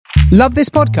Love this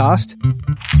podcast?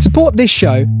 Support this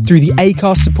show through the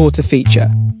Acast supporter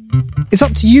feature. It's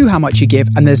up to you how much you give,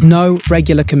 and there's no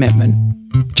regular commitment.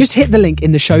 Just hit the link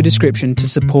in the show description to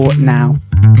support now.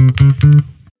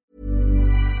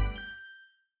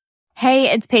 Hey,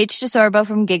 it's Paige DeSorbo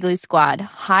from Giggly Squad.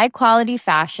 High quality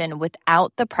fashion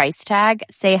without the price tag.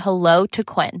 Say hello to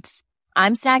Quince.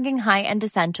 I'm snagging high-end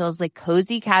essentials like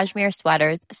cozy cashmere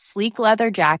sweaters, sleek leather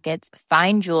jackets,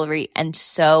 fine jewelry, and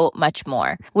so much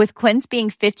more. With Quince being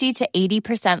 50 to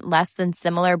 80% less than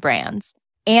similar brands.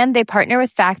 And they partner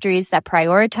with factories that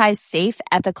prioritize safe,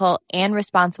 ethical, and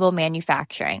responsible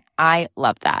manufacturing. I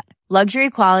love that.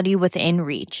 Luxury quality within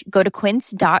reach. Go to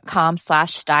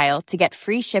quince.com/style to get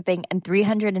free shipping and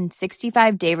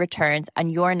 365-day returns on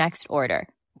your next order.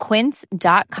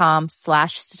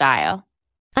 Quince.com/style.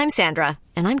 I'm Sandra,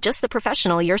 and I'm just the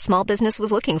professional your small business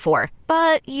was looking for.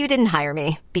 But you didn't hire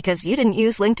me because you didn't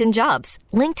use LinkedIn Jobs.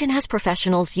 LinkedIn has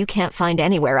professionals you can't find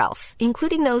anywhere else,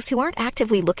 including those who aren't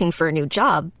actively looking for a new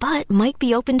job, but might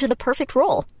be open to the perfect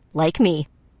role, like me.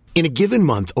 In a given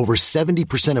month, over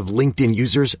 70% of LinkedIn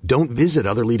users don't visit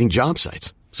other leading job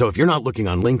sites. So if you're not looking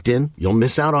on LinkedIn, you'll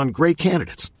miss out on great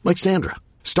candidates like Sandra.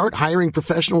 Start hiring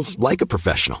professionals like a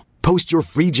professional. Post your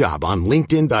free job on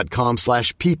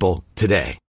linkedin.com/people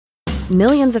today.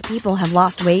 Millions of people have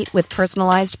lost weight with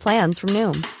personalized plans from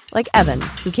Noom. Like Evan,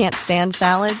 who can't stand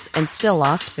salads and still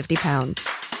lost 50 pounds.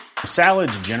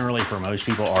 Salads generally for most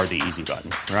people are the easy button,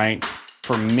 right?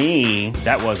 For me,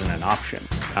 that wasn't an option.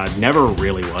 I never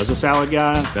really was a salad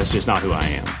guy. That's just not who I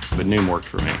am. But Noom worked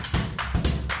for me.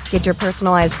 Get your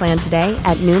personalized plan today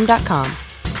at Noom.com.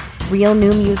 Real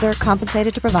Noom user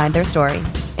compensated to provide their story.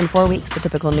 In 4 weeks, the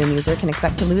typical Noom user can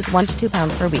expect to lose 1 to 2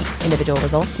 pounds per week. Individual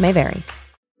results may vary.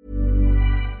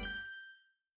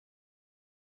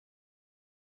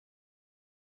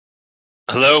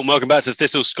 Hello and welcome back to the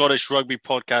Thistle Scottish Rugby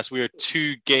Podcast. We are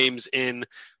 2 games in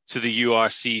to the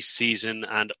URC season,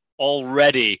 and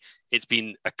already it's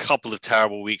been a couple of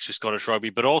terrible weeks for Scottish Rugby,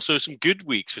 but also some good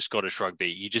weeks for Scottish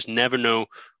Rugby. You just never know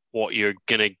what you're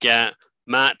going to get.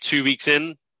 Matt, 2 weeks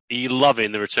in, are you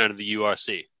loving the return of the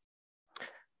URC?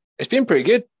 It's been pretty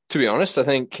good, to be honest. I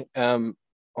think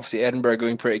obviously Edinburgh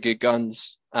going pretty good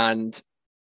guns, and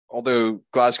although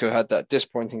Glasgow had that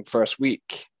disappointing first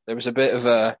week, there was a bit of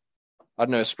a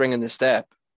spring in the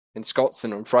step in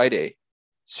Scotland on Friday.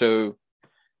 So,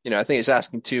 I think it's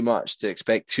asking too much to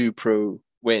expect 2 pro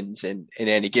wins in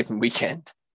any given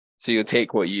weekend. So you'll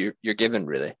take what you're given,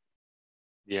 really.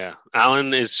 Yeah.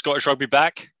 Alan, is Scottish Rugby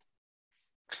back?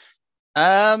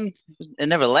 It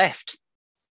never left.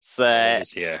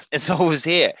 It's here. It's always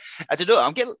here. I don't know.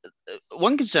 I'm getting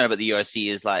one concern about the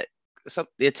URC is like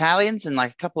the Italians and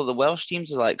like a couple of the Welsh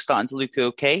teams are like starting to look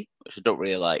okay, which I don't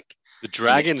really like. The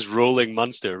Dragons rolling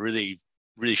Munster really,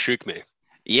 really shook me.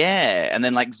 Yeah, and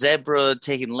then like Zebra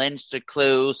taking Leinster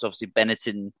close. Obviously,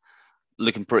 Benetton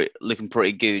looking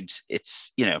pretty good.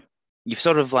 It's you've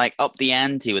sort of like upped the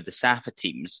ante with the SAFA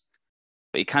teams,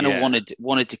 but you kind of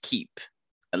wanted to keep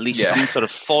at least some sort of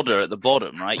fodder at the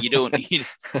bottom, right? You don't want it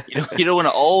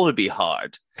all to be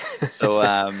hard. So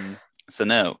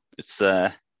no, it's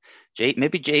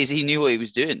maybe Jay-Z knew what he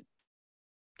was doing.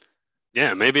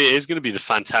 Yeah, maybe it is going to be the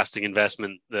fantastic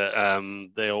investment that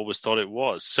they always thought it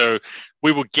was. So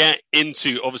we will get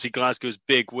into, obviously, Glasgow's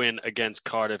big win against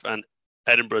Cardiff and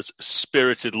Edinburgh's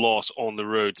spirited loss on the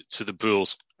road to the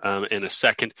Bulls in a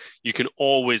second. You can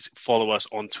always follow us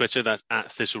on Twitter. That's at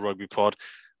Thistle Rugby Pod.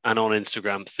 And on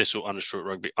Instagram,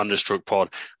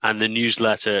 Thistle_Rugby_pod. And the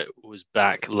newsletter was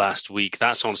back last week.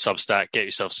 That's on Substack. Get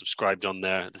yourself subscribed on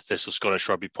there, the Thistle Scottish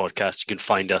Rugby Podcast. You can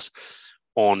find us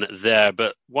on there.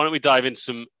 But why don't we dive into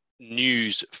some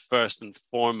news first and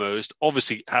foremost?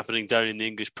 Obviously happening down in the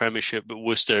English Premiership, but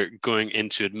Worcester going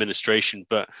into administration,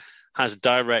 but has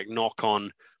direct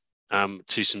knock-on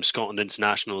to some Scotland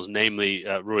internationals, namely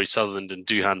Rory Sutherland and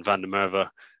Duhan van der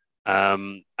Merwe.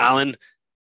 Alan,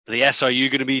 the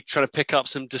SRU going to be trying to pick up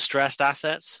some distressed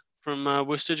assets from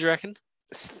Worcester, do you reckon?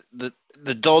 The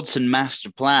Dodson master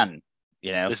plan,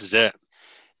 This is it.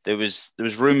 There was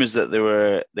rumours that they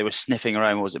were sniffing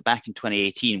around. What was it, back in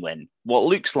 2018 when what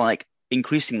looks like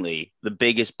increasingly the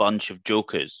biggest bunch of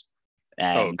jokers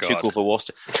took over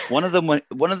Worcester. One of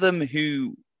them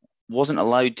who wasn't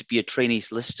allowed to be a trainee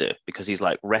solicitor because his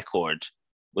record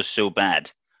was so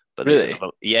bad. But really?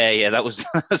 That was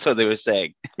that's what they were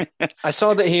saying. I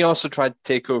saw that he also tried to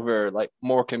take over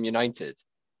Morecambe United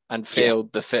and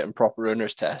failed the fit and proper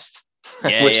owners test.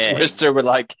 Worcester were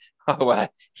like,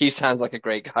 he sounds like a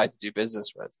great guy to do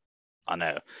business with. I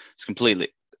know. It's completely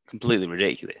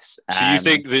ridiculous. So you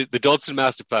think the Dodson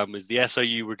master plan was the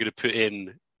SRU were going to put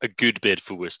in a good bid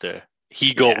for Worcester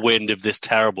he got wind of this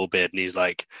terrible bid, and he's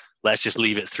like, let's just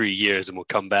leave it 3 years and we'll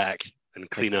come back and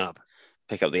clean up.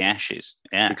 Pick up the ashes.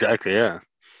 Yeah. Exactly, yeah.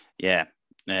 Yeah.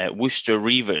 Worcester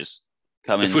Reavers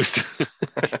coming.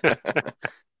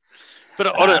 But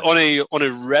on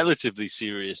a relatively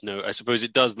serious note, I suppose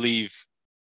it does leave,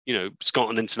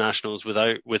 Scotland internationals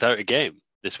without a game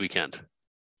this weekend.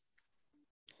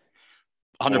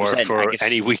 100%. Or for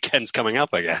any weekends coming up,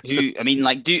 I guess.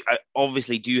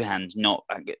 Obviously Duhan's not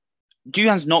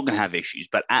going to have issues,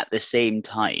 but at the same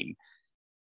time,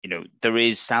 there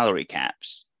is salary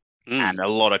caps, and a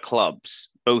lot of clubs,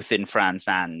 both in France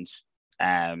and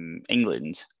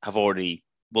England,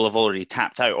 will have already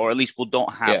tapped out, or at least will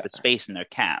not have the space in their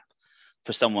cap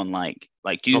for someone like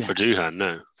Duhan. Not for Duhan,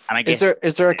 no. And I guess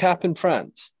is there a cap in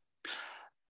France?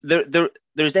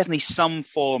 There's definitely some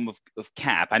form of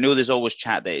cap. I know there's always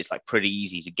chat that it's like pretty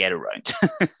easy to get around.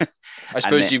 I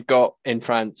suppose you've got in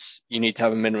France, you need to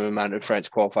have a minimum amount of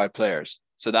French qualified players.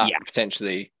 So that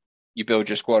potentially you build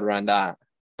your squad around that.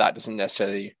 That doesn't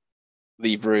necessarily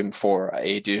leave room for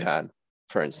a Duhan,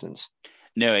 for instance.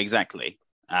 No, exactly.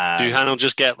 Duhan will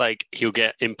just he'll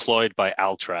get employed by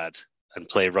Altrad and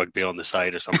play rugby on the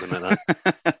side or something like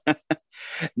that.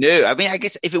 No, I mean, I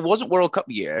guess if it wasn't World Cup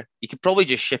year, you could probably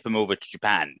just ship him over to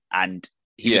Japan and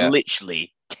he would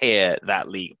literally tear that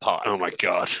league apart. Oh my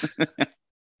God.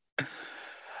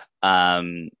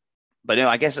 But no,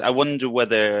 I guess I wonder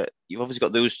whether you've obviously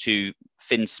got those two,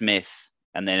 Finn Smith,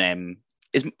 and then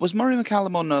was Murray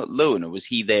McCallum on a loan, or was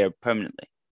he there permanently?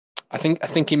 I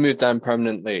think he moved down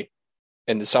permanently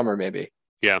in the summer, maybe.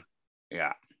 Yeah.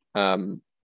 Yeah.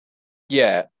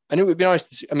 Yeah. And it would be nice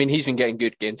to see, I mean, he's been getting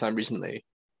good game time recently,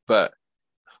 but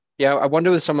yeah, I wonder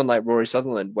with someone like Rory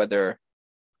Sutherland, whether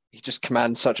he just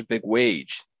commands such a big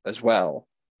wage as well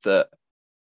that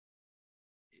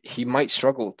he might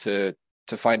struggle to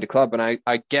find a club. And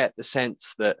I get the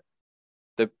sense that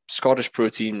the Scottish pro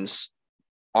teams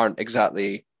aren't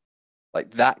exactly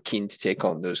like that keen to take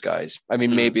on those guys. I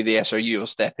mean, maybe the SRU will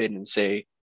step in and say,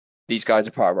 these guys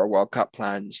are part of our World Cup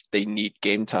plans. They need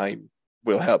game time.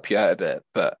 We'll help you out a bit.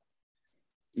 But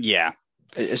yeah,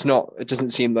 it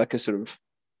doesn't seem like a sort of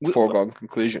foregone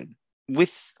conclusion.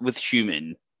 With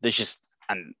Schumann,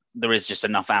 there is just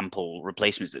enough ample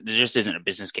replacements that there just isn't a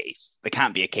business case. There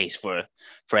can't be a case for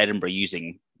Edinburgh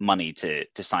using money to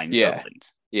sign Sutherland.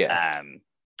 Yeah.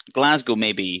 Glasgow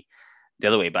maybe the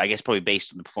other way, but I guess probably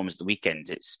based on the performance of the weekend,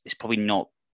 it's probably not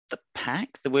the pack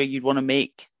the way you'd want to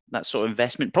make that sort of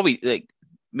investment. Probably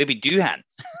maybe Duhan.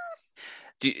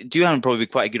 Duhan would probably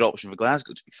be quite a good option for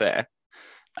Glasgow, to be fair.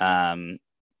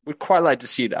 We'd quite like to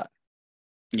see that.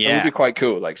 Yeah. It would be quite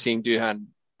cool, like seeing Duhan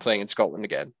playing in Scotland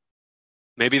again.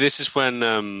 Maybe this is when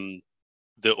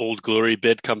the Old Glory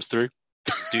bid comes through.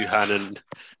 Duhan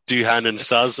and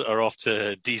Suz are off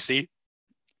to DC.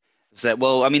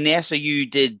 Well, I mean, the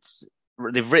SRU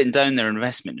they've written down their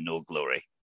investment in Old Glory.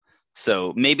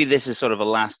 So maybe this is sort of a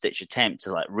last-ditch attempt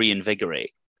to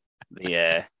reinvigorate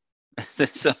the...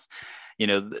 so,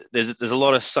 there's a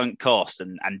lot of sunk cost,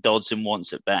 and Dodson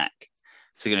wants it back.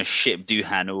 So they're going to ship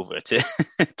Duhan over to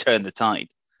turn the tide.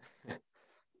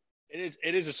 It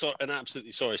is an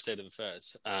absolutely sorry state of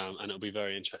affairs, and it'll be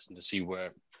very interesting to see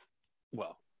where,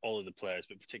 all of the players,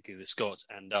 but particularly the Scots,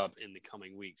 end up in the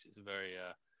coming weeks. It's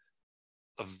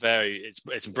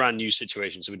it's a brand new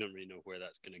situation, so we don't really know where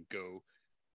that's going to go.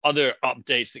 Other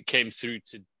updates that came through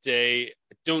today,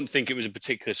 I don't think it was a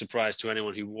particular surprise to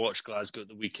anyone who watched Glasgow at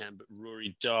the weekend, but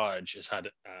Rory Darge has had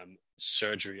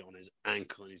surgery on his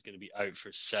ankle and he's going to be out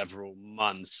for several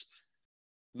months.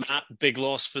 Matt, big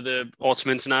loss for the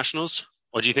autumn internationals?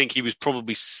 Or do you think he was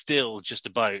probably still just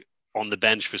about on the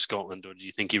bench for Scotland, or do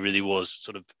you think he really was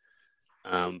sort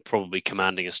of probably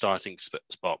commanding a starting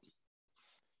spot?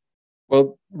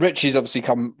 Well, Richie's obviously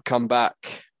come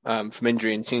back from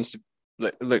injury and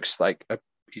looks like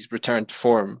he's returned to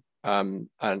form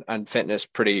and fitness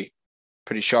pretty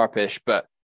sharpish, but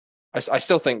I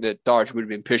still think that Darge would have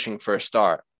been pushing for a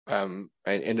start in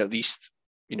at least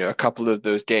a couple of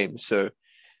those games. So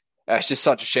it's just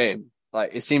such a shame.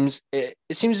 Like it seems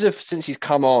as if since he's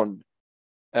come on,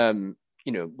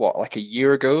 like a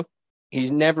year ago,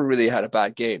 he's never really had a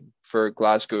bad game for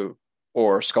Glasgow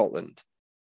or Scotland.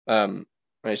 And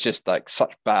it's just like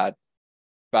such bad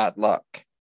luck.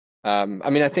 I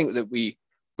mean, I think that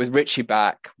with Richie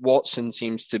back, Watson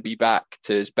seems to be back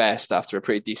to his best after a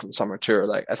pretty decent summer tour.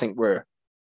 Like, I think we're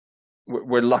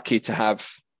lucky to have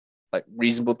like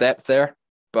reasonable depth there,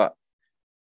 but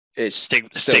it's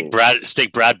stick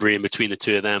Bradbury in between the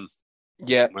two of them.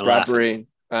 Yeah, We're Bradbury,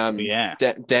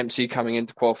 Dempsey coming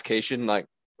into qualification. Like,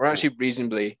 we're actually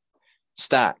reasonably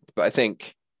stacked, but I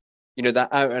think that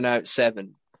out and out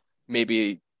seven,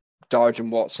 maybe Darge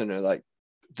and Watson are like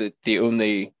the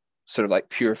only sort of like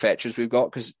pure fetchers we've got,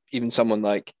 because even someone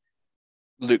like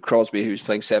Luke Crosby, who's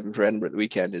playing seven for Edinburgh at the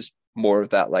weekend, is more of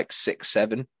that like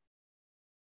 6-7.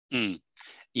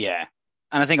 Yeah.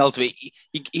 And I think ultimately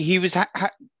he was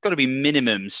got to be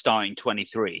minimum starting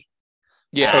 23.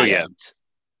 Yeah. Oh, yeah.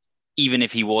 Even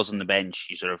if he was on the bench,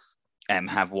 you sort of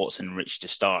have Watson and Rich to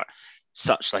start.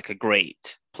 Such like a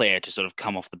great player to sort of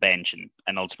come off the bench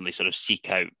and ultimately sort of seek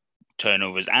out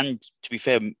turnovers and, to be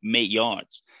fair, make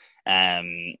yards.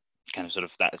 Kind of sort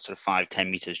of that sort of 5-10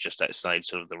 meters just outside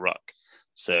sort of the ruck.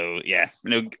 So yeah,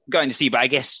 going to see. But I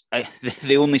guess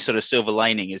the only sort of silver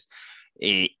lining is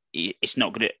it's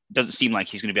not going to. Doesn't seem like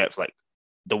he's going to be out for like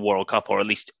the World Cup, or at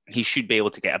least he should be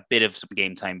able to get a bit of some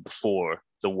game time before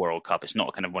the World Cup. It's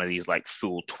not kind of one of these like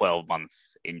full 12-month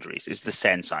injuries. It's the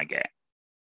sense I get.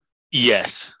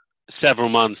 Yes, several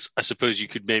months. I suppose you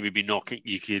could maybe be knocking.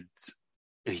 You can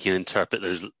interpret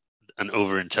those and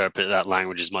overinterpret that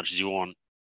language as much as you want.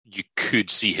 You could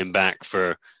see him back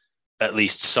for at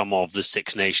least some of the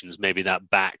Six Nations, maybe the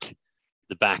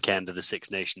back end of the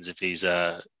Six Nations if he's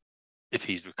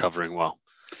recovering well.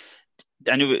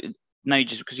 I know now,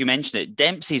 just because you mentioned it,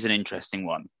 Dempsey's an interesting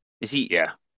one. Is he?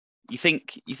 Yeah. You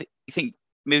think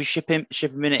maybe ship him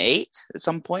in at 8 at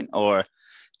some point, or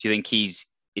do you think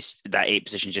that 8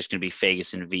 position is just going to be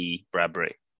Ferguson v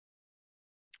Bradbury?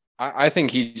 I think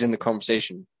he's in the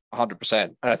conversation 100%.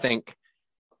 And I think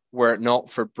were it not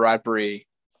for Bradbury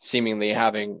seemingly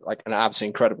having like an absolutely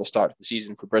incredible start to the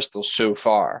season for Bristol so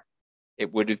far,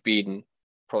 it would have been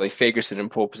probably Ferguson in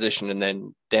pole position and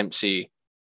then Dempsey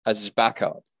as his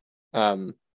backup.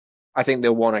 I think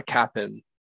they'll want to cap him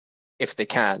if they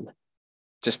can,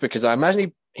 just because I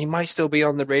imagine he might still be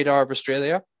on the radar of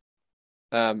Australia.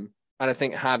 And I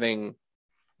think having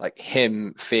like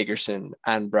him, Ferguson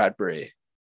and Bradbury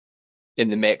in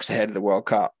the mix ahead of the World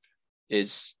Cup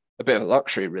is a bit of a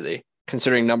luxury, really,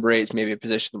 considering number 8 is maybe a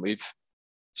position that we've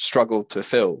struggled to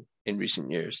fill in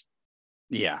recent years.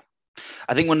 Yeah.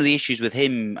 I think one of the issues with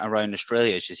him around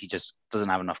Australia is just he just doesn't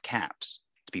have enough caps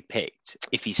to be picked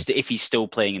if he's still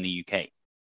playing in the UK.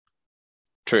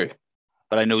 True.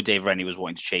 But I know Dave Rennie was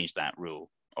wanting to change that rule,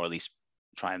 or at least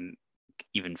try and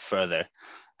even further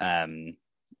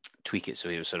tweak it so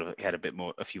he had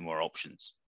a few more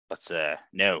options. But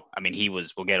no, I mean,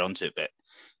 we'll get onto it, but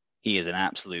he is an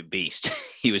absolute beast.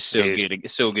 He was so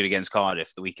good against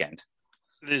Cardiff the weekend.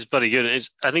 It is bloody good.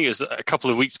 I think it was a couple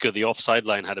of weeks ago, the Offside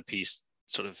Line had a piece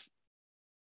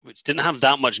which didn't have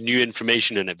that much new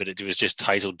information in it, but it was just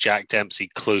titled Jack Dempsey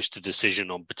close to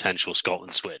decision on potential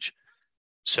Scotland switch.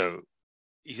 So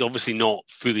he's obviously not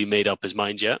fully made up his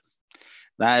mind yet.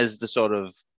 That is the sort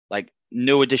of like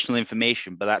no additional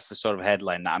information, but that's the sort of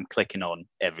headline that I'm clicking on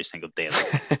every single day.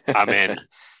 I'm in.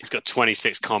 He's got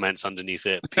 26 comments underneath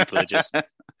it. People are just,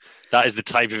 that is the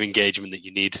type of engagement that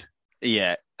you need.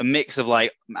 Yeah. A mix of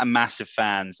like a massive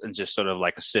fans and just sort of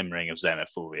like a simmering of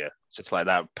xenophobia. So it's like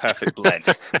that perfect blend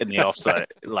in the Offside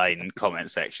Line comment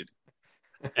section.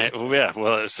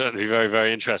 Well, it's certainly very,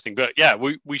 very interesting. But yeah,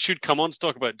 we should come on to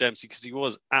talk about Dempsey because he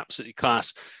was absolutely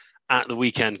class at the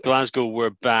weekend. Glasgow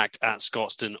were back at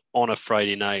Scotstoun on a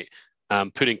Friday night,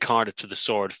 putting Cardiff to the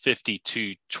sword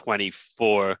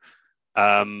 52-24.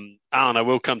 Alan, I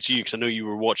will come to you because I know you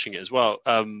were watching it as well.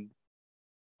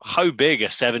 How big a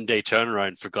 7-day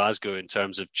turnaround for Glasgow in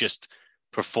terms of just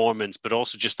performance, but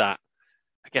also just that,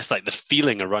 I guess, like the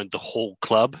feeling around the whole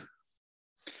club?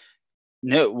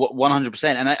 No, 100%.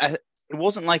 And it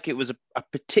wasn't like it was a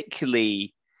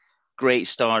particularly great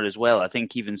start as well. I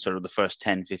think even sort of the first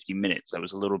 10, 15 minutes, I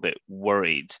was a little bit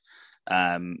worried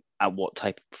at what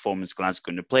type of performance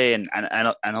Glasgow going to play. And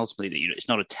ultimately, that it's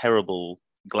not a terrible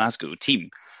Glasgow team.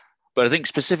 But I think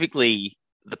specifically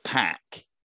the pack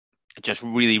just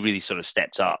really, really sort of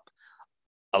stepped up.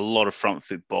 A lot of front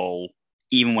foot ball.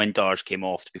 Even when Darge came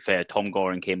off, to be fair, Tom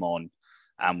Goran came on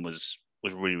and was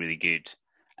really, really good.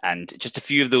 And just a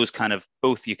few of those kind of,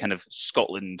 both your kind of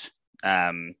Scotland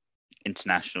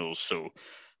internationals. So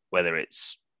whether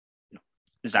it's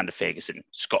Xander Ferguson,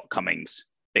 Scott Cummings,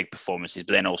 big performances,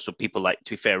 but then also people like,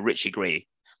 to be fair, Richie Gray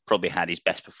probably had his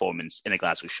best performance in a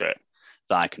Glasgow shirt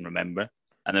that I can remember.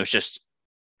 And there was just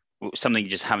something you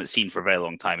just haven't seen for a very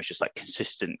long time. It's just like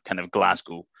consistent kind of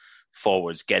Glasgow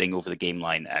forwards getting over the game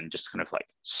line and just kind of like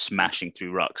smashing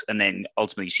through rucks. And then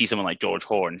ultimately you see someone like George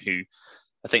Horn, who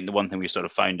I think the one thing we've sort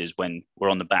of found is when we're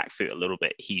on the back foot a little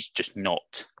bit, he's just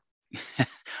not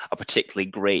a particularly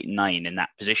great 9 in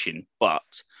that position. But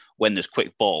when there's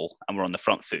quick ball and we're on the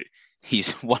front foot,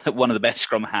 he's one of the best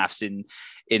scrum halves in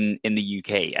the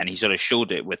UK. And he sort of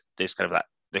showed it with this kind of that,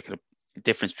 the kind of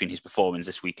difference between his performance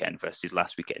this weekend versus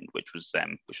last weekend, which was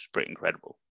pretty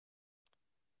incredible.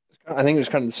 I think it was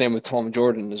kind of the same with Tom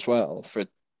Jordan as well, for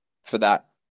that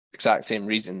exact same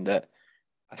reason, that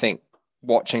I think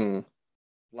watching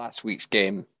last week's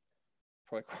game,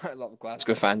 probably quite a lot of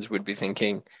Glasgow fans would be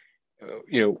thinking,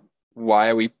 why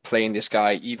are we playing this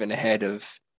guy even ahead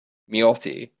of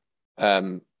Miotti,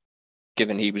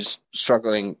 given he was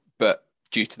struggling, but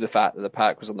due to the fact that the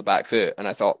pack was on the back foot. And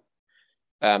I thought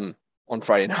on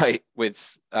Friday night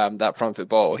with that front foot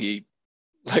ball, he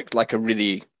looked like a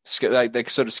really like the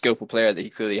sort of skillful player that he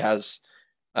clearly has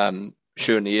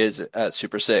shown he is at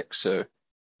Super 6. So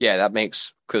yeah, that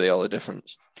makes clearly all the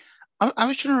difference. I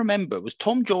was trying to remember, was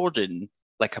Tom Jordan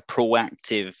like a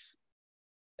proactive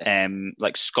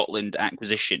like Scotland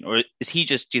acquisition, or is he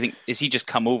just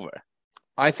come over?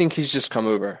 I think he's just come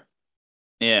over.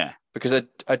 Yeah. Because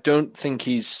I don't think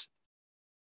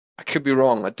I could be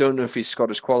wrong. I don't know if he's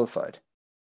Scottish qualified.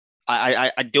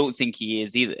 I don't think he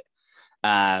is either.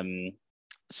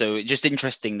 So just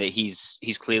interesting that he's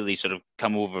clearly sort of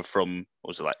come over from, what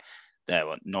was it like,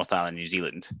 North Island, New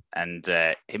Zealand. And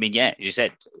as you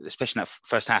said, especially in that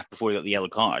first half before he got the yellow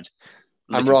card.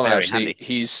 I'm wrong, actually.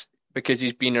 Because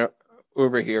he's been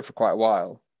over here for quite a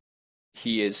while.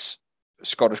 He is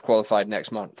Scottish qualified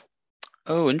next month.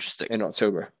 Oh, interesting. In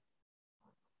October.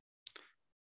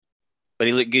 But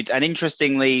he looked good. And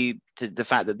interestingly, to the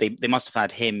fact that they must have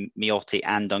had him, Miotti,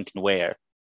 and Duncan Ware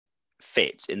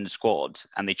fit in the squad,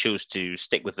 and they chose to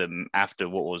stick with them after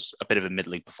what was a bit of a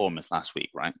middling performance last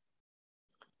week, right?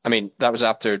 I mean, that was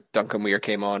after Duncan Weir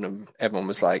came on, and everyone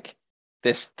was like,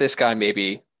 this guy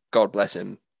maybe, God bless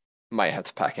him, might have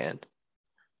to pack in.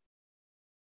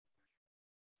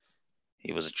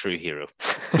 He was a true hero.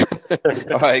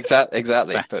 Oh, exactly.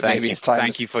 But maybe it's time.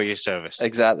 Thank you for your service.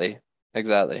 Exactly.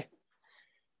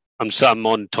 I'm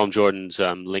on Tom Jordan's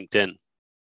LinkedIn.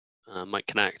 Might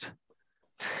connect.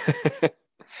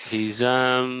 He's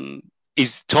Tom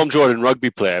Jordan rugby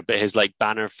player, but his like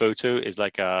banner photo is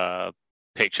like a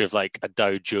picture of like a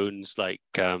Dow Jones like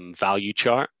value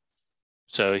chart.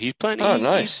 So he's playing. Oh,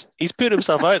 nice. He's put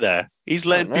himself out there. He's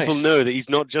letting people know that he's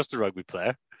not just a rugby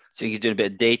player. So he's doing a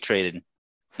bit of day trading.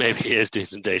 Maybe he is doing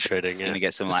some day trading. Yeah. Going to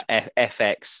get some like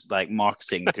FX like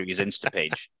marketing through his Insta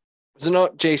page. Was it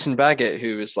not Jason Baggett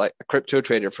who was like a crypto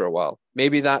trader for a while?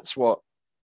 Maybe that's what.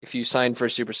 If you sign for a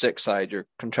Super 6 side, you're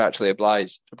contractually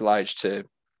obliged to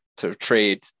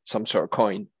trade some sort of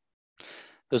coin.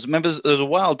 There's a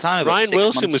wild time. Ryan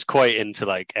Wilson was quite into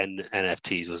like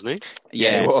NFTs, wasn't he?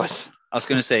 Yeah, he was. I was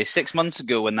going to say 6 months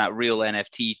ago when that real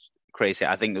NFT craze hit,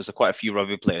 I think there was quite a few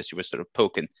rugby players who were sort of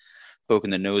poking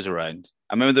their nose around.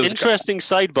 I remember there was interesting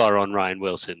sidebar on Ryan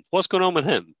Wilson. What's going on with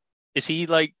him? Is he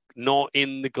like not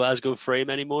in the Glasgow frame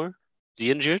anymore? Is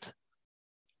he injured?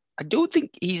 I don't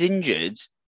think he's injured.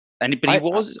 But he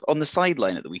was on the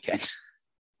sideline at the weekend.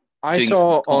 I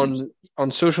saw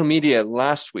on social media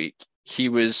last week, he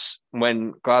was,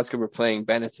 when Glasgow were playing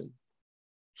Benetton,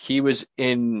 he was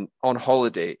on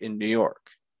holiday in New York.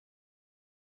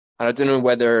 And I don't know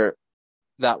whether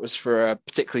that was for a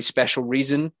particularly special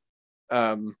reason,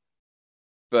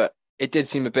 but it did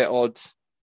seem a bit odd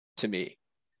to me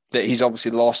that he's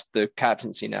obviously lost the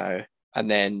captaincy now and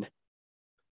then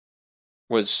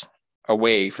was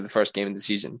away for the first game of the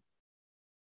season.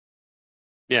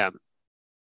 Yeah.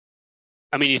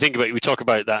 I mean, you think about it, we talk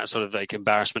about that sort of like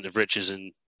embarrassment of riches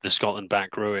in the Scotland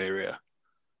back row area.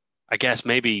 I guess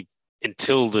maybe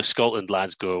until the Scotland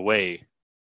lads go away,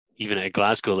 even at a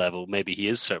Glasgow level, maybe he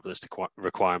is surplus to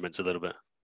requirements a little bit.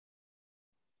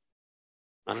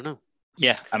 I don't know.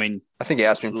 Yeah, I mean... I think he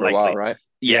has been for a while, right?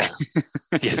 Yeah.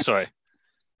 Yeah, sorry.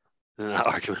 That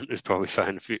argument was probably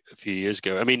found a few years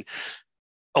ago. I mean,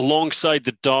 alongside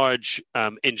the Darge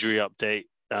injury update,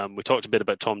 we talked a bit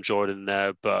about Tom Jordan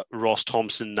there, but Ross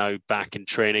Thompson now back in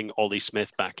training, Ollie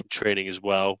Smith back in training as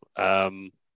well.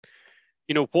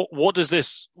 What does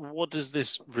this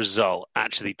result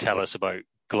actually tell us about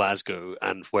Glasgow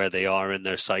and where they are in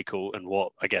their cycle and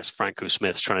what I guess Franco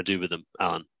Smith's trying to do with them,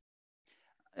 Alan?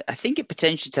 I think it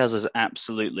potentially tells us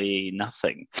absolutely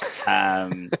nothing.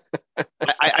 I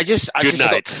just good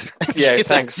night. Yeah,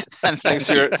 thanks. Thanks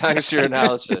for your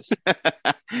analysis.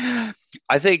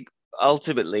 I think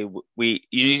ultimately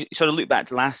you sort of look back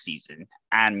to last season,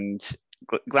 and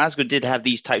Glasgow did have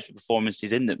these types of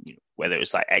performances in them, whether it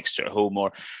was like extra at home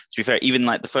or, to be fair, even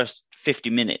like the first 50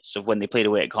 minutes of when they played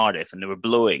away at Cardiff and they were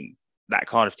blowing that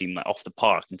Cardiff team like off the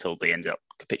park until they ended up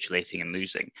capitulating and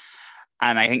losing.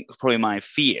 And I think probably my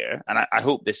fear, and I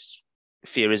hope this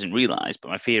fear isn't realised, but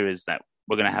my fear is that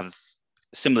we're going to have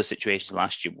similar situations to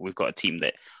last year where we've got a team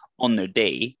that on their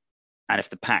day, and if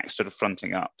the pack's sort of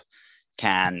fronting up,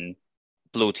 can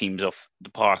blow teams off the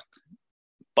park,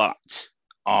 but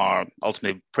are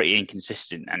ultimately pretty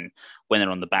inconsistent, and when they're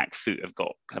on the back foot have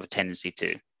got kind of a tendency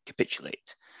to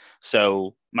capitulate.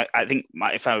 So I think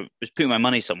if I was putting my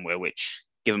money somewhere, which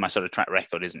given my sort of track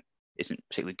record isn't a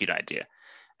particularly good idea,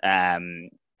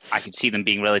 I could see them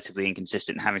being relatively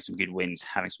inconsistent, having some good wins,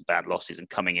 having some bad losses, and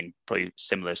coming in probably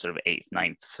similar sort of 8th,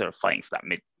 9th, sort of fighting for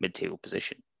that mid-table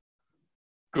position.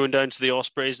 Going down to the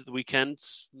Ospreys at the weekend,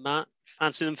 Matt,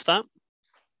 fancy them for that?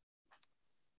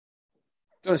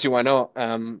 Don't see why not.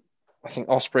 I think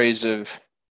Ospreys are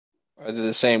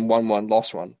the same, 1-1,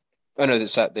 lost one. I know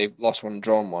that they've lost one and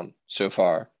drawn one so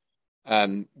far.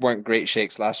 Weren't great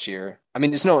shakes last year. I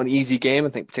mean, it's not an easy game, I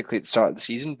think, particularly at the start of the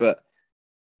season, but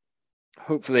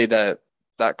hopefully that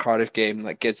Cardiff game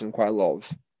gives them quite a lot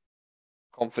of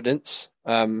confidence.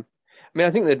 I mean, I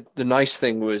think the nice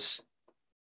thing was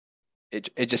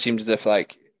it just seems as if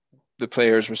the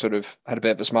players were sort of had a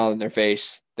bit of a smile on their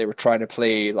face. They were trying to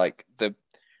play the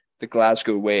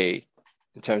Glasgow way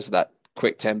in terms of that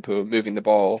quick tempo, moving the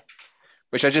ball,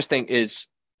 which I just think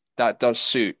that does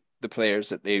suit the players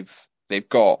that they've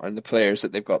got and the players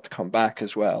that they've got to come back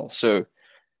as well. So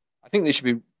I think they should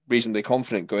be reasonably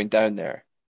confident going down there.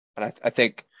 And I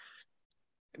think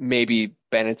maybe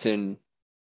Benetton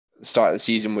start the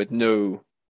season with no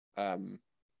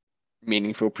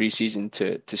meaningful preseason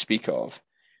to speak of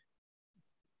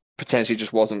potentially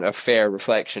just wasn't a fair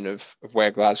reflection of where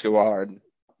Glasgow are. And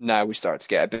now we start to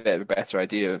get a bit of a better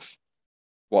idea of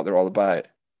what they're all about.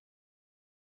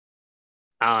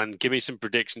 Alan, give me some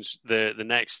predictions. The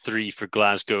next three for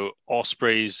Glasgow: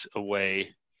 Ospreys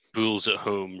away, Bulls at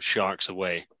home, Sharks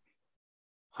away.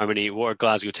 What are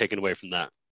Glasgow taking away from that?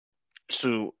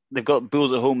 So they've got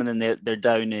Bulls at home, and then they're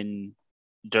down in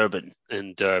Durban.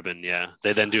 In Durban, yeah.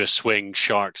 They then do a swing,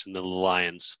 Sharks and the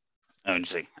Lions. Oh,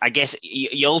 interesting. I guess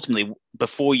you ultimately,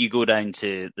 before you go down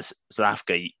to South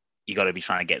Africa, you got to be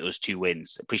trying to get those 2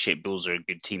 wins. I appreciate Bulls are a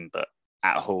good team, but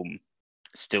at home,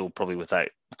 still probably without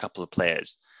a couple of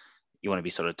players, you want to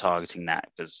be sort of targeting that,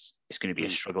 because it's going to be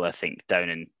a struggle, I think, down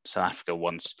in South Africa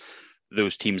once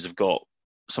those teams have got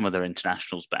some of their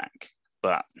internationals back.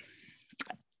 But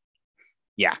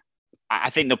yeah, I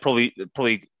think they'll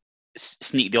probably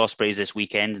sneak the Ospreys this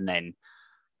weekend, and then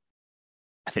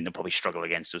I think they'll probably struggle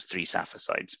against those 3 Safa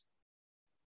sides.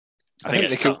 I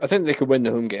think they could win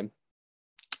the home game.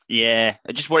 Yeah,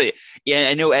 I just worry. Yeah,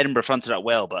 I know Edinburgh fronted up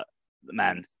well, but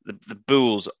man, the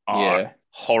Bulls are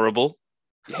horrible.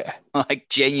 Yeah,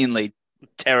 genuinely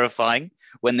terrifying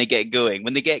when they get going.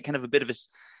 When they get kind of a bit of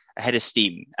a head of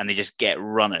steam and they just get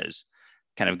runners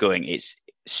kind of going, it's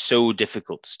so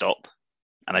difficult to stop.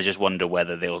 And I just wonder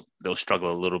whether they'll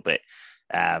struggle a little bit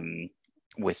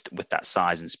with that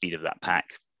size and speed of that pack.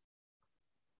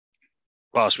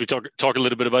 Well, should we talk a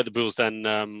little bit about the Bulls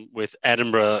then, with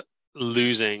Edinburgh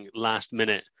losing last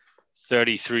minute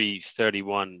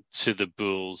 33-31 to the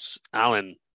Bulls.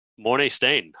 Alan, Morné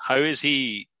Steyn, how is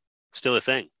he still a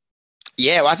thing?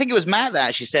 Yeah, well, I think it was Matt that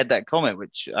actually said that comment,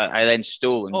 which I then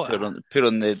stole and put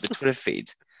on the Twitter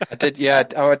feed. I did, yeah.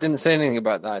 I didn't say anything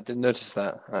about that. I didn't notice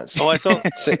that. I thought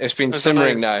it's been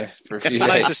simmering now for a few days.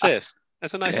 That's a nice assist.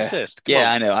 That's a nice assist. Come on.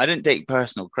 I know. I didn't take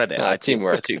personal credit. I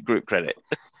teamwork. I took group credit.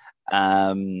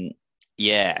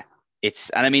 Yeah.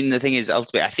 And I mean, the thing is,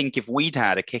 ultimately, I think if we'd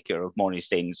had a kicker of Morné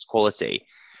Steyn's quality,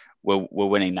 we're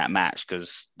winning that match,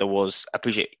 because there was, I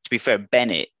appreciate, to be fair,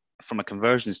 Bennett, from a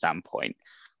conversion standpoint,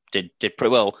 did pretty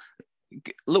well.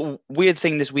 Little weird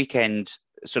thing this weekend,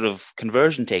 sort of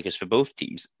conversion takers for both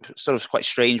teams. Sort of quite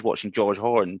strange watching George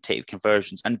Horn take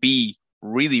conversions and be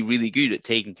really, really good at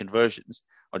taking conversions,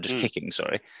 or just kicking,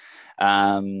 sorry.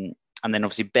 And then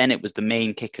obviously Bennett was the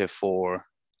main kicker for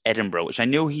Edinburgh, which I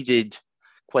know he did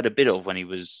quite a bit of when he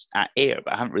was at Ayr,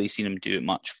 but I haven't really seen him do it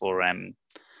much for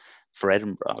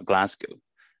Edinburgh or Glasgow.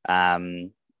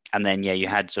 And then, you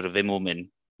had sort of Immelman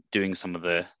doing some of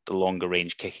the longer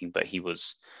range kicking, but he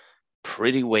was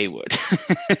pretty wayward.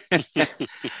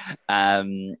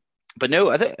 But no,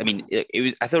 I thought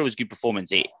it was a good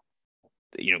performance.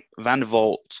 Van der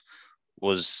Vault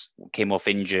came off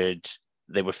injured.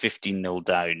 They were 15-0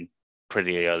 down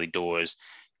pretty early doors.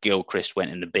 Gilchrist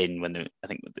went in the bin when I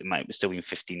think they might have still been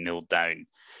 15-0 down.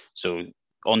 So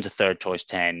on to third choice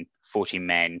 10, 14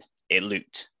 men. It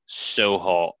looked so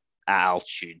hot at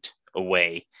altitude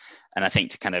away. And I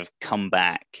think to kind of come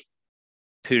back,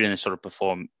 put in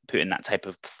that type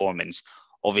of performance,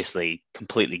 obviously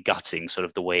completely gutting sort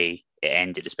of the way it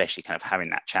ended, especially kind of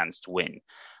having that chance to win.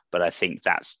 But I think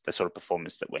that's the sort of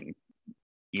performance that when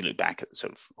you look back at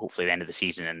sort of hopefully the end of the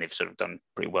season and they've sort of done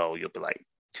pretty well, you'll be like,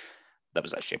 that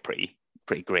was actually a pretty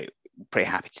great, pretty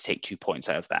happy to take 2 points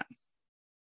out of that.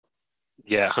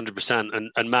 Yeah, 100%.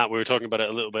 And Matt, we were talking about it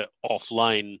a little bit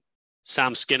offline.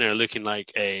 Sam Skinner looking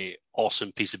like a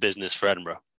awesome piece of business for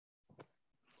Edinburgh.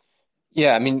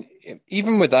 Yeah, I mean,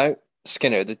 even without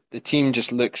Skinner, the team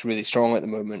just looks really strong at the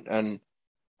moment. And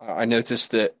I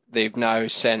noticed that they've now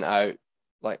sent out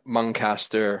like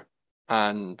Muncaster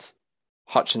and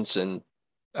Hutchinson,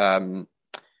 Cam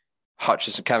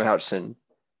Hutchinson,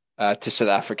 to South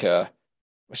Africa.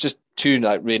 It's just two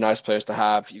like really nice players to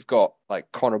have. You've got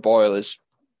like Connor Boyle is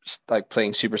like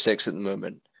playing Super Six at the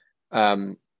moment,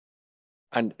 and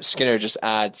Skinner just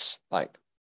adds like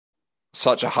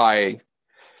such a high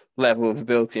level of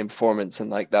ability and performance, and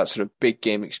like that sort of big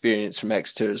game experience from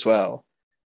Exeter as well.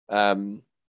 And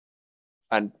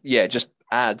yeah, it just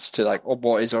adds to like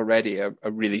what is already a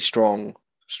really strong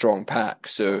pack.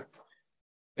 So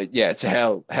yeah, it's a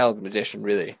hell of an addition,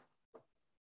 really.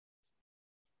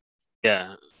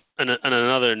 Yeah, and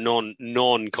another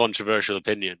non-controversial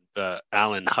opinion, but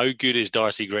Alan, how good is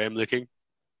Darcy Graham looking?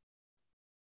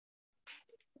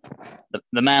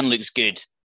 The man looks good.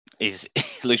 He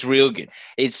looks real good.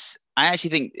 I actually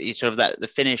think it's sort of that the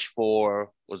finish for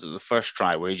was it the first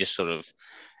try where he just sort of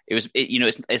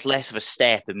it's less of a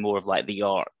step and more of like the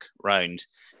arc round.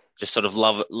 Just sort of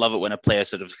love it when a player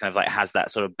sort of kind of like has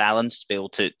that sort of balance to be able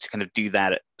to kind of do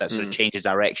that sort of change of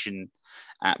direction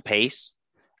at pace.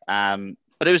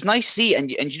 But it was nice to see, and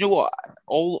you know what?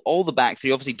 All the back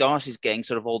three, obviously Darcy's getting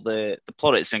sort of all the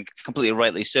plaudits, and completely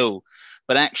rightly so.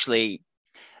 But actually,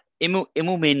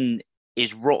 Imomin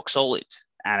is rock solid,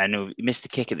 and I know he missed the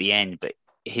kick at the end, but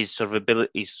his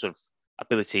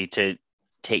ability to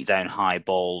take down high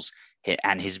balls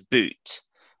and his boot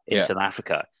in South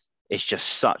Africa is just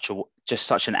such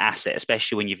an asset,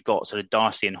 especially when you've got sort of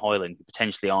Darcy and Hoyland who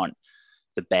potentially aren't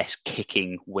the best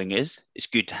kicking wingers. It's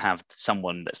good to have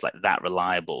someone that's like that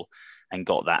reliable and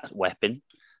got that weapon.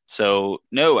 So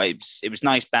no, it was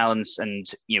nice balance, and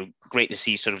great to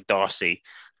see sort of Darcy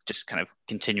just kind of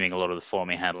continuing a lot of the form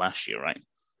he had last year, right?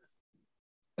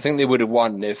 I think they would have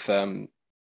won if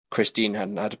Christine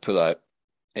hadn't had to pull out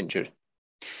injured.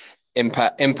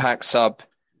 Impact sub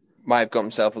might have got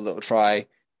himself a little try,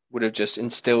 would have just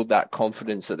instilled that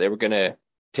confidence that they were going to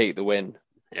take the win.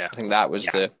 Yeah, I think that was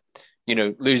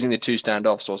losing the two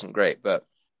standoffs wasn't great, but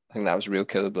I think that was a real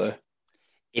killer blow.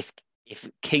 If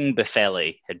King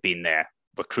Buffelli had been there,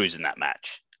 we're cruising that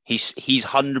match. He's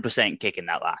 100% kicking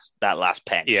that last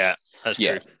pen. Yeah, that's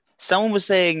true. Someone was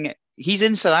saying he's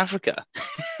in South Africa.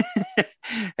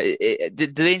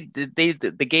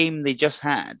 The game they just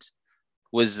had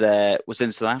was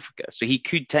in South Africa, so he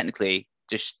could technically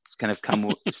just kind of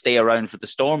stay around for the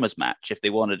Stormers match if they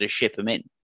wanted to ship him in.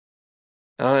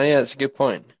 Oh yeah, that's a good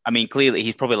point. I mean, clearly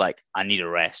he's probably like, I need a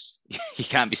rest. He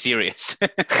can't be serious.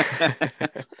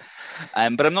 But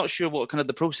I'm not sure what kind of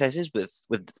the process is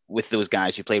with those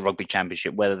guys who play rugby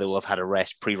championship, whether they will have had a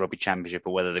rest pre-rugby championship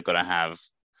or whether they're going to have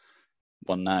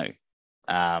one now.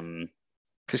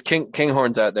 Because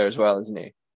Kinghorn's out there as well, isn't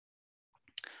he?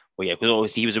 Well, yeah, because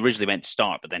obviously he was originally meant to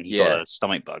start, but then he got a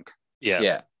stomach bug.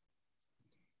 Yeah.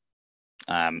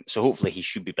 So hopefully he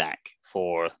should be back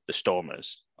for the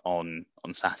Stormers on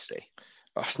Saturday.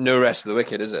 Oh, it's no rest of the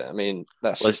wicked, is it? I mean,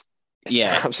 it's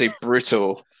absolutely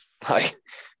brutal. Like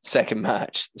second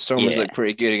match, the Stormers look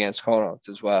pretty good against Connacht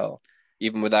as well,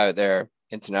 even without their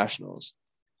internationals.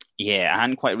 Yeah, I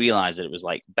hadn't quite realised that it was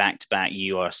like back-to-back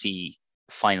URC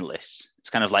finalists. It's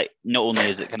kind of like, not only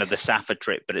is it kind of the SAFA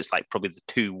trip, but it's like probably the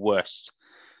two worst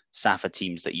SAFA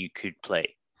teams that you could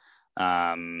play.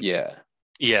 Yeah.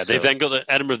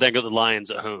 Edinburgh then got the Lions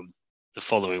at home the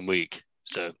following week.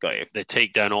 So they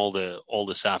take down all the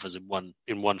SAFAs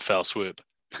in one fell swoop.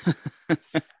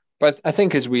 But I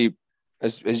think as you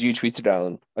tweeted,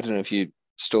 Alan, I don't know if you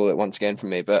stole it once again from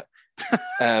me, but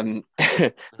the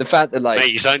fact that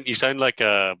Mate, you sound like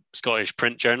a Scottish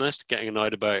print journalist getting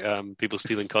annoyed about people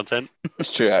stealing content.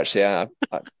 It's true, actually. I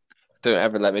don't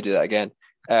ever let me do that again.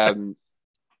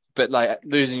 But like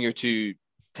losing your 2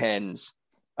 10s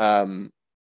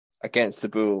against the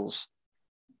Bulls,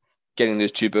 getting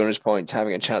those 2 bonus points,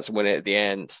 having a chance to win it at the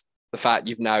end, the fact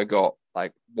you've now got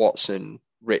like Watson,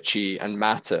 Ritchie, and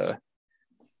Mata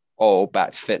all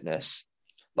back to fitness,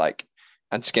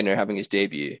 and Skinner having his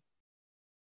debut.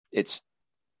 It's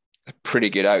a pretty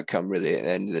good outcome, really, at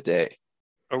the end of the day.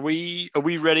 Are we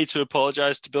ready to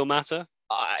apologise to Bill Mata?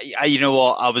 You know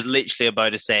what? I was literally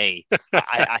about to say.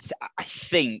 I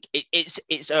think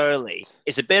it's early.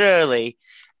 It's a bit early,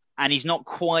 and he's not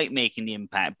quite making the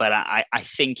impact. But I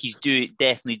think he's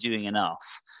definitely doing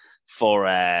enough for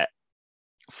us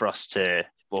to.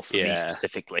 Well, for me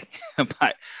specifically.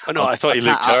 But, I thought he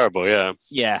looked terrible. Yeah.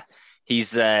 Yeah,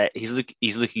 he's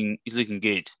looking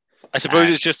good. I suppose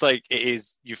it's just like it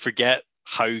is. You forget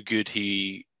how good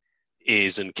he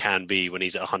is and can be when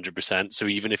he's at 100%. So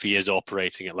even if he is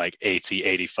operating at like 80,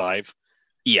 85,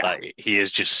 like, he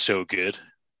is just so good.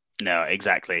 No,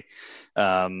 exactly.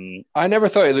 I never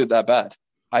thought he looked that bad.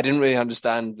 I didn't really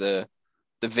understand the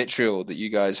vitriol that you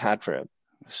guys had for him.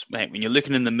 Mate, when you're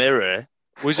looking in the mirror,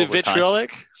 was it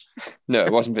vitriolic? No,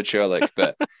 it wasn't vitriolic,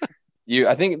 but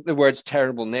I think the words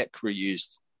 "terrible Nick" were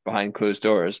used behind closed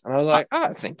doors, and I was like,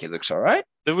 I think he looks all right.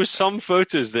 There was some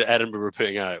photos that Edinburgh were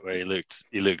putting out where he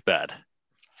looked bad.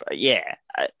 Yeah.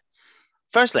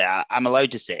 Firstly, I'm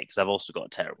allowed to say it because I've also got a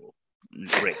terrible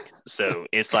Rick, so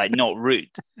it's like not rude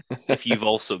if you've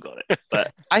also got it.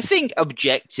 But I think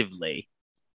objectively,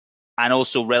 and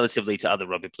also relatively to other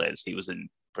rugby players, he was in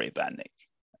pretty bad nick.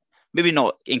 Maybe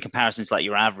not in comparison to like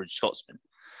your average Scotsman,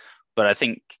 but I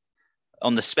think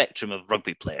on the spectrum of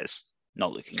rugby players,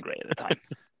 not looking great at the time.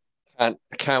 I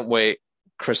can't wait.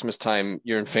 Christmas time,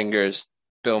 you're in fingers.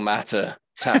 Bill Mata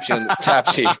taps you on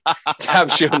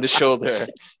the shoulder.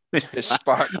 It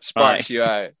sparks you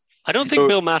out. I don't think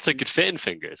Bill Mata could fit in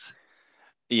fingers.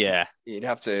 Yeah. You'd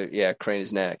have to, crane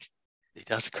his neck. He'd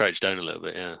have to crouch down a little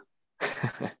bit, yeah.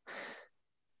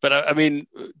 But I mean,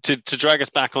 to drag us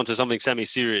back onto something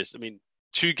semi-serious, I mean,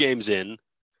 2 games in,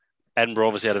 Edinburgh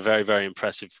obviously had a very, very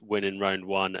impressive win in round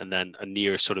 1 and then a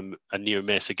near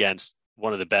miss against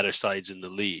one of the better sides in the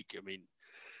league. I mean,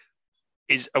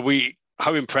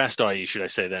 how impressed are you, should I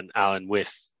say then, Alan,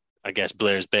 with, I guess,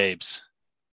 Blair's Babes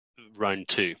round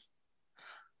 2?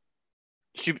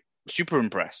 Super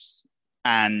impressed.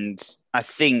 And I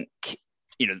think,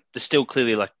 there's still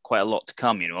clearly like quite a lot to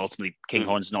come. Ultimately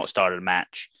Kinghorn's not started a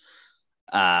match.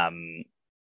 And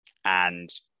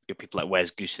people like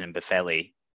Wes Goosen and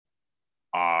Buffelli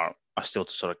are still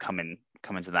to sort of come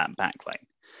into that back line.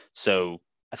 So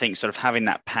I think sort of having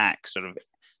that pack sort of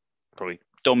probably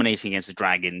dominating against the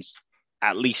Dragons,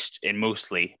 at least in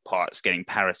mostly parts, getting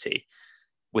parity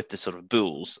with the sort of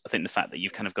Bulls. I think the fact that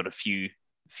you've kind of got a few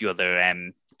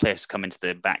other players come into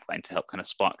the back line to help kind of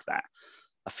spark that,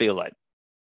 I feel like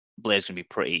Blair's going to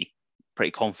be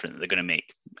pretty confident that they're going to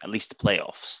make at least the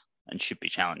playoffs and should be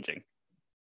challenging.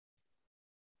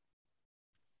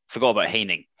 Forgot about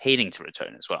Haining to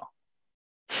return as well.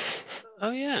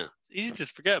 Oh yeah, easy to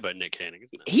forget about Nick Haining,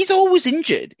 isn't it? He's always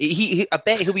injured. I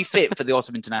bet he'll be fit for the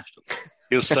Autumn International.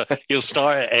 He'll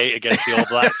start at 8 against the All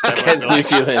Blacks against New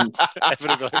Zealand.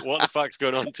 Everyone will be like, "What the fuck's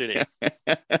going on, Tony?"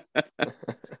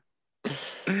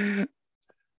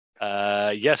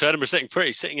 So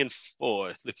Edinburgh sitting in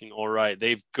 4th, looking all right.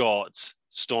 They've got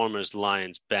Stormers,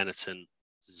 Lions, Benetton,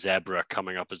 Zebra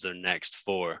coming up as their next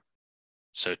 4.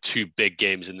 So 2 big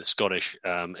games in the Scottish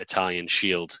Italian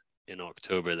Shield in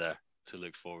October there to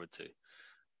look forward to.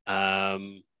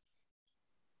 Was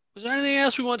there anything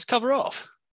else we want to cover off?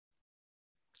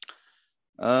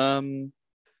 I've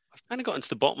kind of gotten to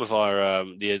the bottom of our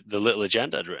the little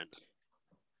agenda I'd written.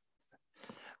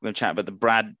 We're going to chat about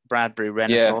the Bradbury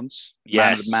Renaissance,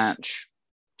 man of the match.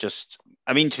 To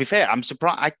be fair, I'm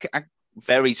surprised. I'm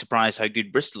very surprised how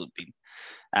good Bristol have been.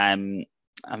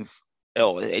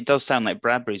 It does sound like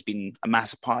Bradbury's been a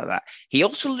massive part of that. He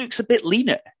also looks a bit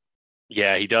leaner.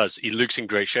 Yeah, he does. He looks in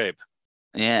great shape.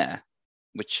 Yeah,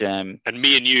 which and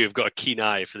me and you have got a keen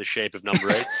eye for the shape of number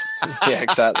 8s. Yeah,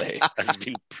 exactly. As has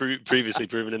been previously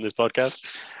proven in this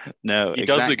podcast. No, he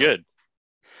does look good.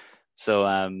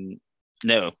 So,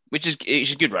 no, which is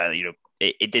good, right?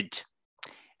 It did.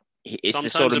 It's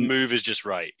sometimes the sort of a move is just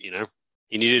right. He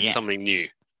needed something new.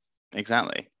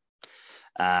 Exactly.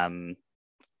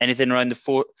 Anything around the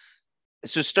 4?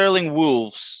 So Stirling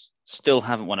Wolves still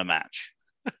haven't won a match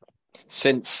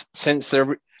since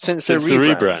the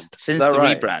rebrand. Since the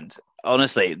right? rebrand.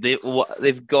 Honestly,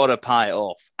 they've got to pie it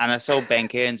off. And I saw Ben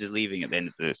Cairns is leaving at the end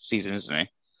of the season, isn't he? I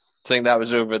think that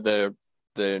was over the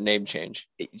name change.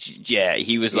 Yeah,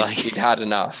 he was like he'd had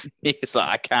enough. He's like,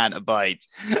 I can't abide.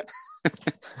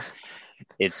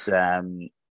 It's their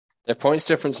points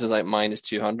difference is like minus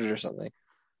 200 or something.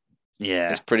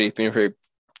 Yeah, it's been a pretty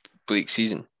bleak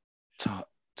season.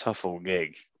 Tough old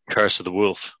gig. Curse of the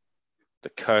Wolf. The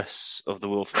curse of the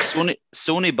Wolf.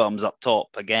 Sony bums up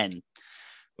top again,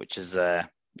 which is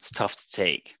it's tough to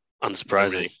take.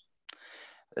 Unsurprising. Really.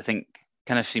 I think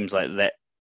kind of seems like that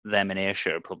them and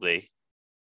Ayrshire are probably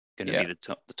going to be the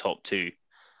top 2.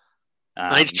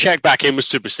 I need to check back in with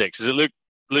Super 6. Does it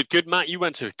look good, Matt? You've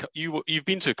been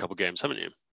to a couple games, haven't you?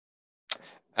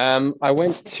 I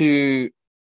went to.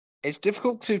 It's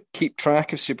difficult to keep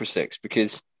track of Super 6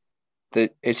 because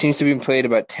it seems to have been played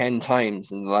about 10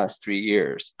 times in the last 3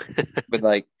 years.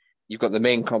 With you've got the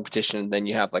main competition, and then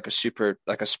you have like a sprint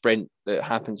that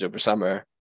happens over summer.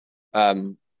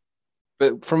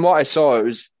 But from what I saw, it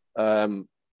was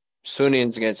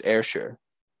Sonians against Ayrshire.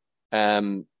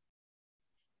 It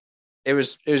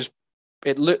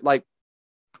looked like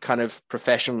kind of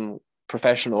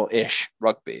professional-ish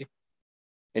rugby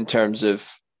in terms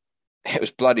of it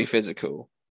was bloody physical.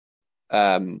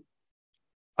 I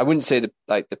wouldn't say the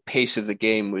pace of the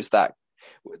game was that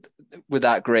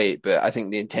great, but I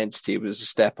think the intensity was a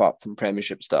step up from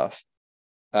Premiership stuff.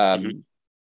 And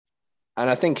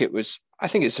I think it's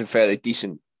a fairly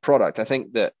decent product. I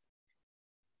think that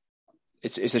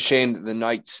it's a shame that the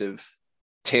Knights have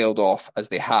tailed off as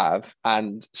they have,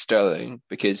 and Stirling,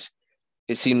 because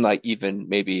it seemed like even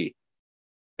maybe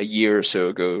a year or so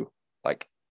ago, like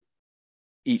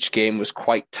each game was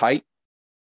quite tight.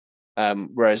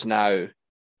 Whereas now,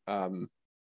 the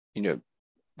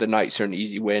Knights are an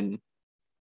easy win.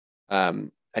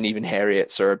 And even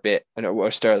Heriots are a bit,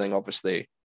 Stirling, obviously,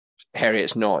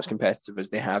 Heriots not as competitive as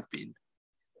they have been.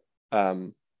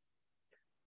 But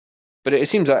it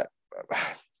seems like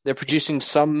they're producing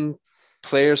some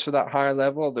players for that higher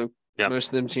level, although most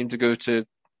of them seem to go to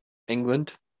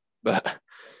England. But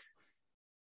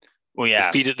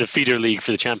the feeder league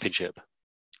for the Championship.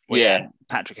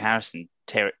 Patrick Harrison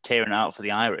tearing out for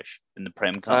the Irish in the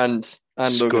Prem Cup, and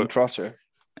Logan Trotter.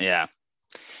 Yeah,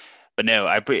 but no,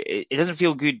 it doesn't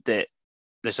feel good that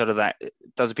there's sort of that. It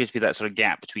does appear to be that sort of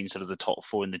gap between sort of the top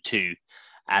four and the two,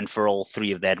 and for all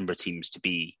three of the Edinburgh teams to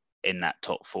be in that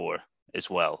top four as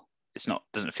well.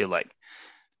 Doesn't feel like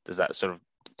there's that sort of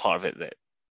part of it that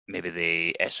maybe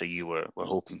the SRU were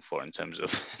hoping for, in terms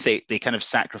of they kind of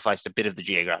sacrificed a bit of the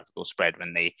geographical spread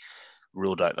when they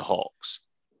ruled out the Hawks,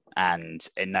 and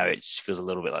now it feels a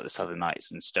little bit like the Southern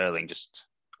Knights and Stirling just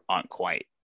aren't quite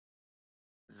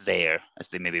there as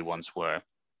they maybe once were.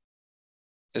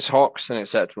 Is Hawks an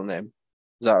acceptable name?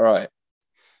 Is that right?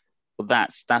 Well,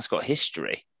 that's got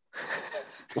history.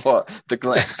 What,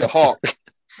 the Hawk?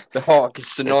 The Hawk is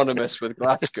synonymous with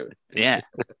Glasgow. Yeah.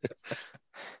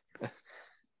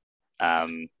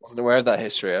 Wasn't aware of that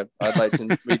history. I'd like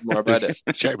to read more about it.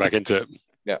 Check back into it.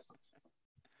 Yeah.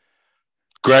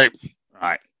 Great.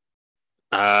 Right.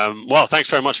 Well, thanks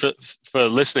very much for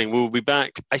listening. We'll be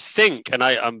back, I think, and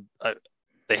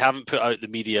they haven't put out the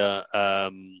media.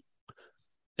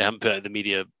 They haven't put out the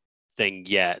media thing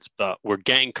yet, but we're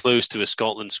getting close to a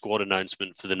Scotland squad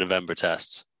announcement for the November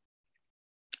tests.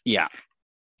 Yeah.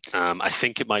 I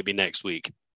think it might be next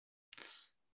week.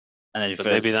 And but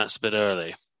maybe that's a bit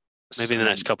early. Maybe in the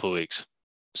next couple of weeks.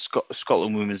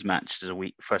 Scotland women's match is a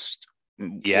week. First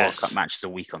World Cup match is a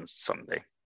week on Sunday.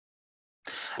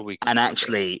 And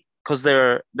actually, because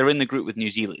they're in the group with New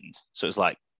Zealand, so it's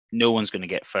like no one's going to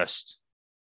get first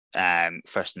in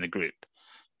the group.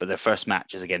 But their first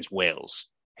match is against Wales,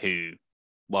 who,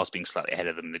 whilst being slightly ahead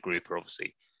of them in the group, are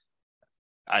obviously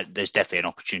there's definitely an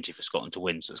opportunity for Scotland to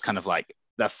win. So it's kind of like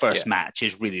that first match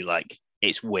is really like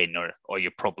it's win or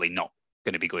you're probably not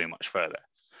going to be going much further.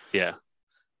 Yeah.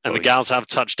 And the gals have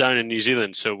touched down in New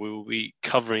Zealand, so we will be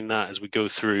covering that as we go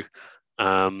through.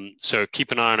 So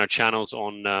keep an eye on our channels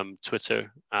on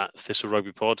Twitter at Thistle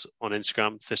Rugby Pod, on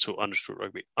Instagram,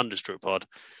 Thistle_Rugby_Pod,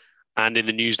 and in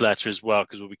the newsletter as well,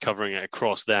 because we'll be covering it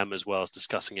across them as well as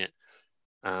discussing it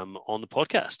on the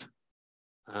podcast.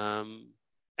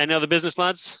 Any other business,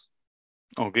 lads?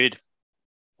 All good.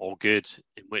 All good.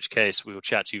 In which case, we will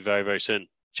chat to you very, very soon.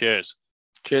 Cheers.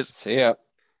 Cheers. See ya.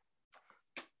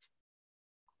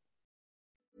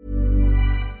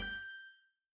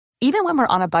 Even when we're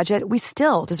on a budget, we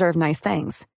still deserve nice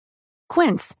things.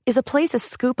 Quince is a place to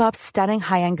scoop up stunning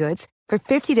high-end goods for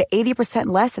 50 to 80%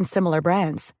 less than similar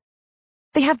brands.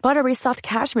 They have buttery soft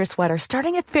cashmere sweaters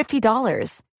starting at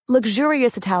 $50,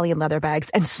 luxurious Italian leather bags,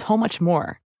 and so much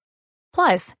more.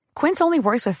 Plus, Quince only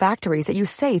works with factories that use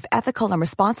safe, ethical, and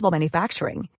responsible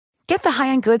manufacturing. Get the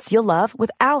high-end goods you'll love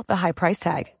without the high price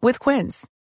tag with Quince.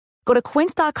 Go to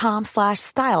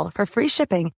quince.com/style for free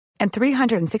shipping and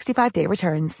 365-day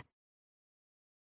returns.